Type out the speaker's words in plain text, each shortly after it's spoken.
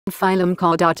Phylum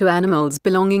Chordata. Animals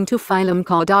belonging to phylum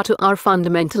Chordata are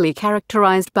fundamentally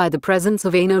characterized by the presence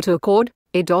of a notochord,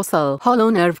 a dorsal hollow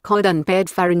nerve cord and paired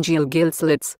pharyngeal gill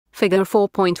slits, figure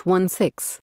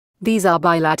 4.16. These are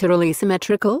bilaterally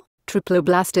symmetrical,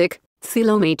 triploblastic,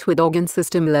 coelomate with organ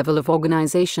system level of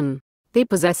organization. They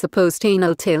possess a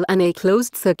postanal tail and a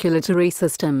closed circulatory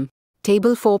system.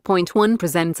 Table 4.1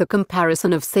 presents a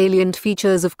comparison of salient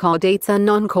features of chordates and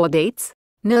non-chordates.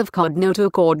 Nerve cord,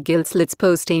 notochord, gill slits,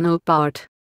 postanal part.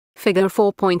 Figure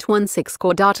 4.16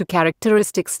 Chordata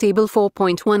characteristics. Table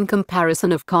 4.1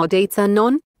 Comparison of chordates and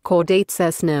non-chordates.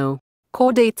 S. No.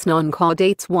 Chordates,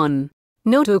 non-chordates. 1.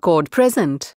 Notochord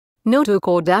present.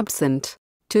 Notochord absent.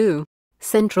 2.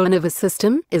 Central nervous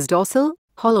system is dorsal,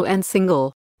 hollow and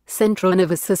single. Central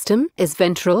nervous system is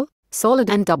ventral, solid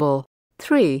and double.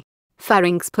 3.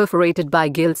 Pharynx perforated by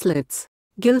gill slits.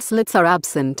 Gill slits are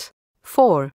absent.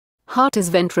 4. Heart is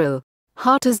ventral.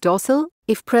 Heart is dorsal,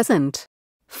 if present.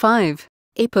 5.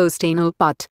 A postanal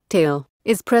part, tail,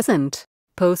 is present.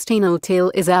 Postanal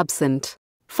tail is absent.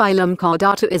 Phylum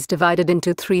Chordata is divided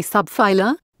into 3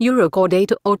 subphyla: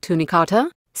 Urochordata or Tunicata,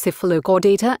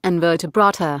 Cephalochordata and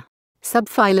Vertebrata.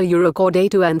 Subphyla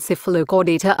Urochordata and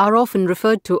Cephalochordata are often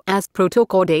referred to as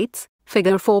protochordates,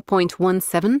 figure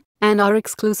 4.17, and are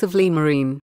exclusively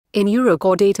marine. In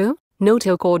Urochordata,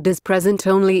 notochord is present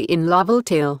only in larval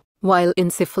tail, while in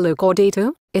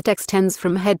Cephalochordata, it extends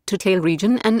from head to tail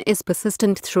region and is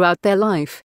persistent throughout their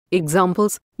life.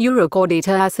 Examples: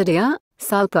 Urochordata acidea,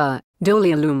 salpa,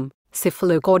 doliolum;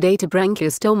 Cephalochordata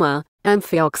branchiostoma,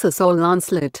 amphioxus or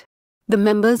lancelet. The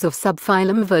members of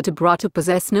subphylum Vertebrata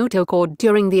possess notochord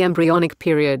during the embryonic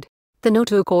period. The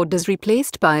notochord is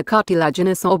replaced by a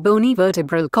cartilaginous or bony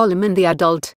vertebral column in the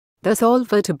adult. Thus all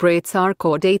vertebrates are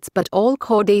chordates, but all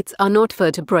chordates are not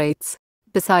vertebrates.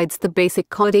 Besides the basic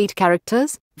chordate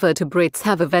characters, vertebrates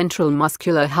have a ventral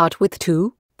muscular heart with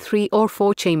 2, 3 or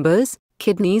 4 chambers,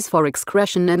 kidneys for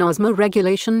excretion and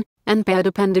osmoregulation, and paired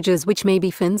appendages which may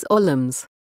be fins or limbs.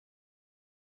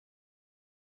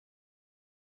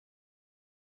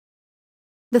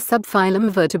 The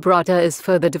subphylum Vertebrata is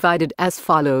further divided as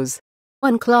follows.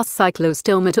 1. Class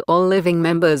Cyclostomata. All living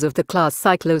members of the class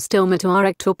Cyclostomata are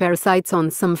ectoparasites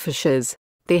on some fishes.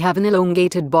 They have an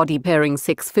elongated body bearing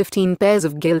 6-15 pairs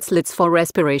of gill slits for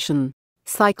respiration.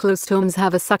 Cyclostomes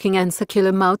have a sucking and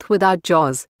succular mouth without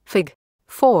jaws, fig.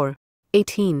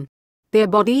 4.18. Their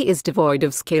body is devoid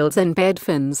of scales and paired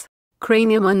fins.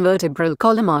 Cranium and vertebral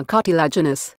column are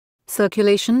cartilaginous.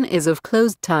 Circulation is of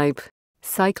closed type.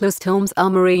 Cyclostomes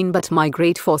are marine but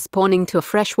migrate for spawning to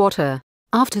freshwater.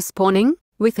 After spawning,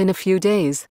 within a few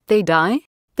days, they die.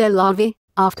 Their larvae,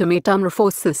 after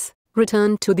metamorphosis,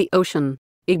 return to the ocean.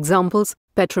 Examples: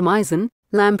 Petromyzon,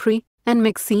 lamprey, and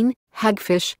myxine,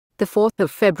 hagfish, 4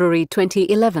 February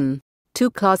 2011. 2.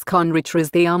 Class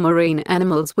Chondrichthyres. They are marine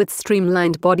animals with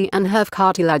streamlined body and have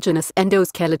cartilaginous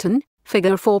endoskeleton,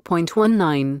 figure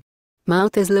 4.19.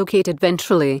 Mouth is located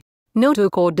ventrally.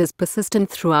 Notochord is persistent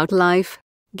throughout life.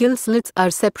 Gill slits are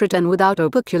separate and without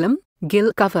operculum,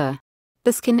 gill cover.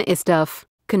 The skin is tough,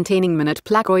 containing minute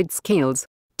placoid scales.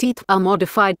 Teeth are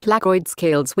modified placoid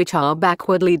scales which are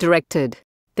backwardly directed.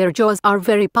 Their jaws are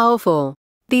very powerful.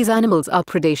 These animals are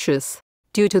predaceous.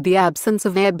 Due to the absence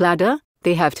of air bladder,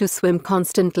 they have to swim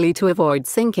constantly to avoid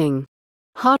sinking.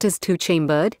 Heart is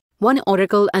 2-chambered, 1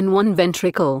 auricle and 1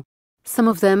 ventricle. Some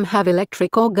of them have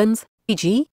electric organs,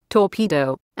 e.g.,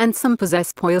 torpedo, and some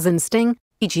possess poison sting,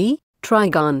 e.g.,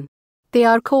 trigon. They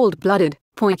are cold-blooded,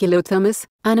 poikilothermous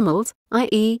animals,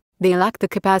 i.e., they lack the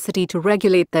capacity to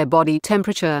regulate their body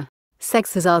temperature.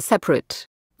 Sexes are separate.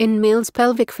 In males,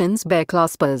 pelvic fins bear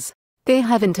claspers. They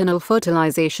have internal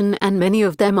fertilization and many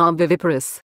of them are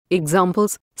viviparous.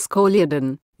 Examples: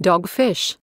 Scoliodon,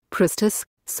 dogfish; Pristis,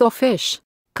 sawfish;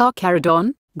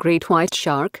 Carcharodon, great white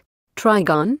shark;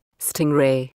 Trigon,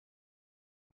 stingray.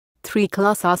 3.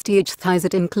 Class Osteichthyes.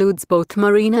 It includes both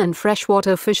marine and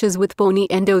freshwater fishes with bony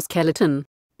endoskeleton.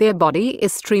 Their body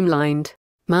is streamlined.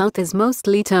 Mouth is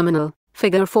mostly terminal,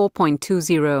 figure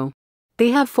 4.20. They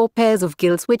have 4 pairs of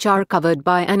gills which are covered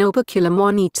by an operculum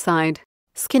on each side.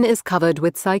 Skin is covered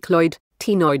with cycloid,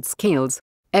 ctenoid scales.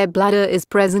 Air bladder is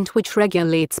present which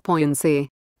regulates buoyancy.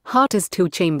 Heart is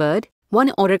 2-chambered,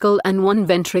 1 auricle and 1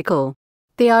 ventricle.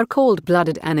 They are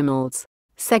cold-blooded animals.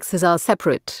 Sexes are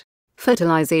separate.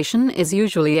 Fertilization is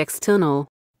usually external.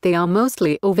 They are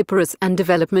mostly oviparous and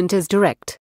development is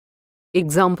direct.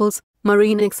 Examples: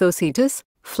 marine Exocetus,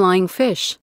 flying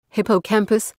fish;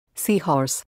 hippocampus,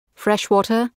 seahorse;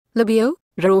 freshwater, labio,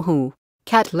 rohu;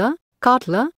 catla,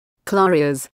 cartla;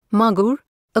 clarias, magur;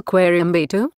 aquarium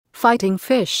beto, fighting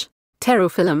fish;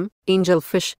 pterophyllum,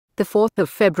 angelfish; The 4th of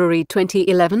February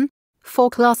 2011. 4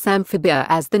 Class Amphibia,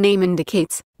 as the name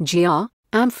indicates, gr,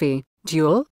 amphi,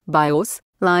 dual, bios,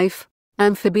 life.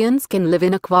 Amphibians can live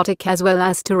in aquatic as well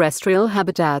as terrestrial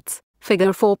habitats.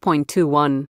 Figure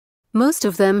 4.21. Most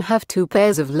of them have 2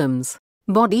 pairs of limbs.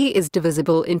 Body is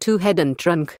divisible into head and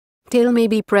trunk. Tail may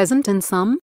be present in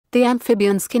some. The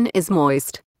amphibian skin is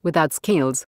moist, without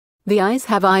scales. The eyes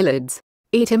have eyelids.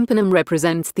 A tympanum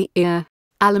represents the ear.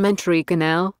 Alimentary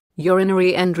canal,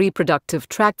 urinary and reproductive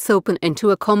tracts open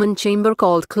into a common chamber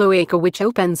called cloaca, which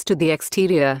opens to the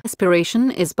exterior. Respiration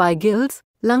is by gills,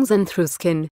 lungs and through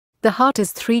skin. The heart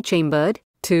is 3-chambered,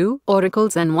 2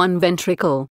 auricles and 1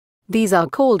 ventricle. These are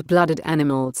cold-blooded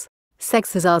animals.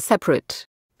 Sexes are separate.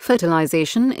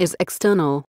 Fertilization is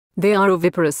external. They are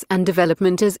oviparous and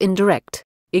development is indirect.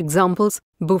 Examples: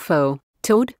 bufo,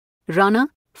 toad, rana,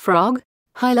 frog,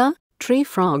 hyla, tree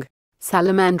frog,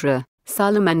 salamandra,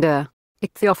 salamander,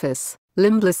 ichthyophis,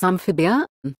 limbless amphibia.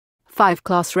 5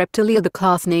 Class Reptilia. The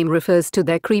class name refers to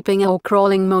their creeping or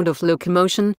crawling mode of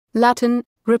locomotion, Latin,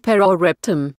 repere or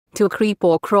reptum, to creep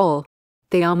or crawl.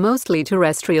 They are mostly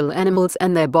terrestrial animals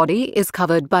and their body is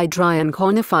covered by dry and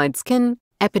cornified skin,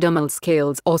 epidermal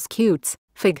scales or scutes.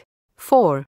 Fig.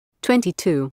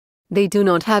 4.22. They do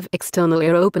not have external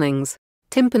ear openings.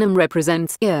 Tympanum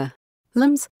represents ear.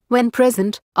 Limbs, when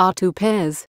present, are 2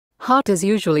 pairs. Heart is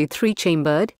usually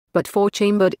 3-chambered, but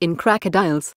 4-chambered in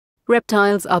crocodiles.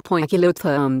 Reptiles are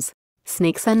poikilotherms.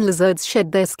 Snakes and lizards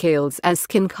shed their scales as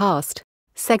skin cast.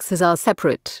 Sexes are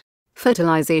separate.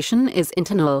 Fertilization is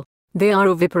internal. They are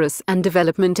oviparous and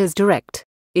development is direct.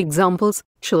 Examples: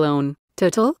 chelone,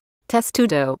 turtle,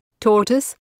 testudo,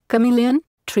 tortoise, chameleon,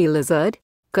 tree lizard,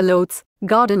 calotes,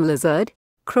 garden lizard,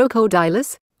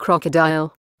 crocodilus,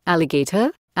 crocodile,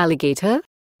 alligator, alligator,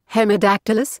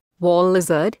 hemidactylus, wall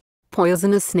lizard,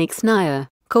 poisonous snake snare,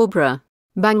 cobra,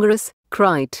 bangarus,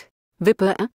 crite,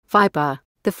 viper, viper.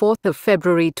 The 4th of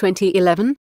February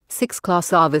 2011. 6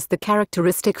 Class Aves. The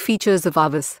characteristic features of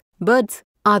aves, birds,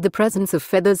 are the presence of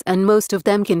feathers, and most of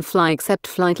them can fly except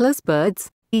flightless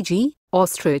birds, e.g.,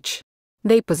 ostrich.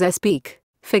 They possess beak.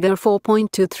 Figure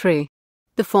 4.23.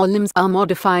 The forelimbs are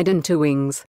modified into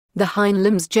wings. The hind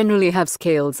limbs generally have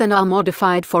scales and are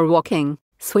modified for walking,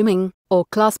 swimming, or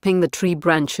clasping the tree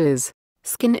branches.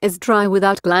 Skin is dry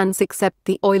without glands except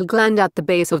the oil gland at the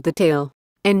base of the tail.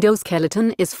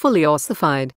 Endoskeleton is fully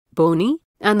ossified, bony,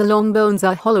 and the long bones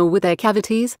are hollow with their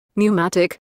cavities,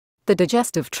 pneumatic. The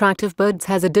digestive tract of birds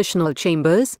has additional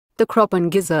chambers. The crop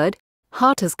and gizzard.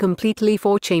 Heart is completely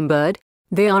 4-chambered.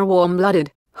 They are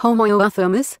warm-blooded,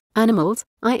 homoeothermous animals,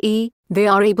 i.e., they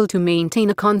are able to maintain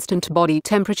a constant body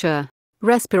temperature.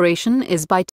 Respiration is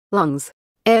by lungs.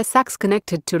 Air sacs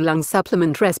connected to lungs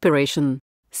supplement respiration.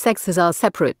 Sexes are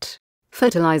separate.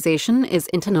 Fertilization is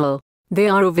internal. They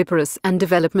are oviparous and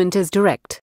development is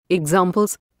direct.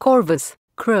 Examples: corvus,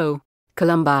 crow,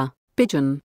 columba,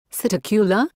 pigeon,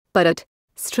 citicula, parrot,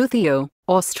 struthio,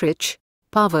 ostrich,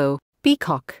 pavo,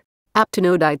 peacock,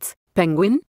 aptenodytes,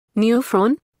 penguin,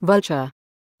 neophron, vulture.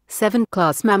 7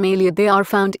 Class Mammalia. They are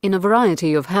found in a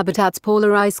variety of habitats: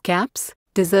 polar ice caps,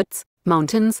 deserts,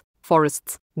 mountains,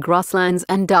 forests, grasslands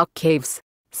and dark caves.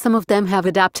 Some of them have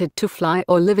adapted to fly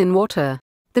or live in water.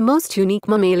 The most unique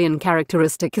mammalian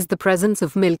characteristic is the presence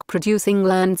of milk-producing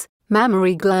glands,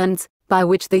 mammary glands, by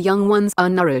which the young ones are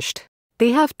nourished.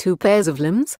 They have 2 pairs of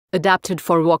limbs, adapted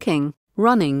for walking,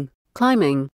 running,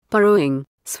 climbing, burrowing,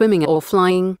 swimming or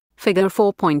flying. Figure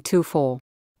 4.24.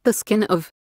 The skin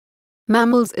of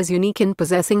mammals is unique in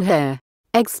possessing hair.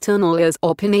 External ears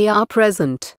or pinnae are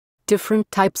present. Different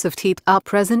types of teeth are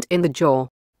present in the jaw.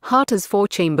 Heart is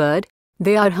 4-chambered.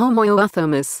 They are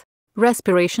homoeothermous.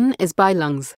 Respiration is by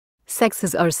lungs.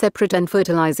 Sexes are separate and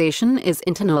fertilization is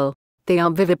internal. They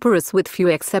are viviparous with few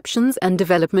exceptions and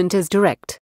development is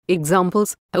direct.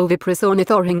 Examples: oviparous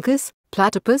ornithorhynchus,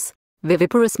 platypus,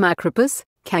 viviparous macropus,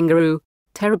 kangaroo,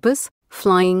 pteropus,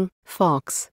 flying,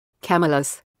 fox,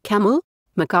 camelus, camel,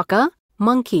 macaca,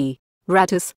 monkey,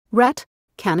 ratus, rat,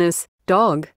 canis,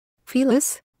 dog,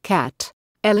 felis, cat,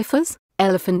 elephas,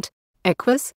 elephant,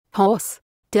 equus, horse,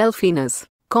 delphinus,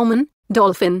 common,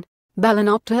 dolphin,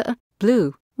 balanopter,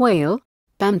 blue, whale,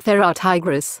 panthera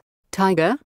tigris,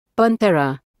 tiger,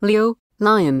 panthera, leo,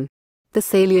 lion. The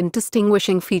salient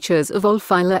distinguishing features of all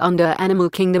phyla under animal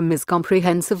kingdom is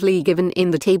comprehensively given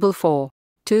in the table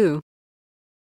 4.2.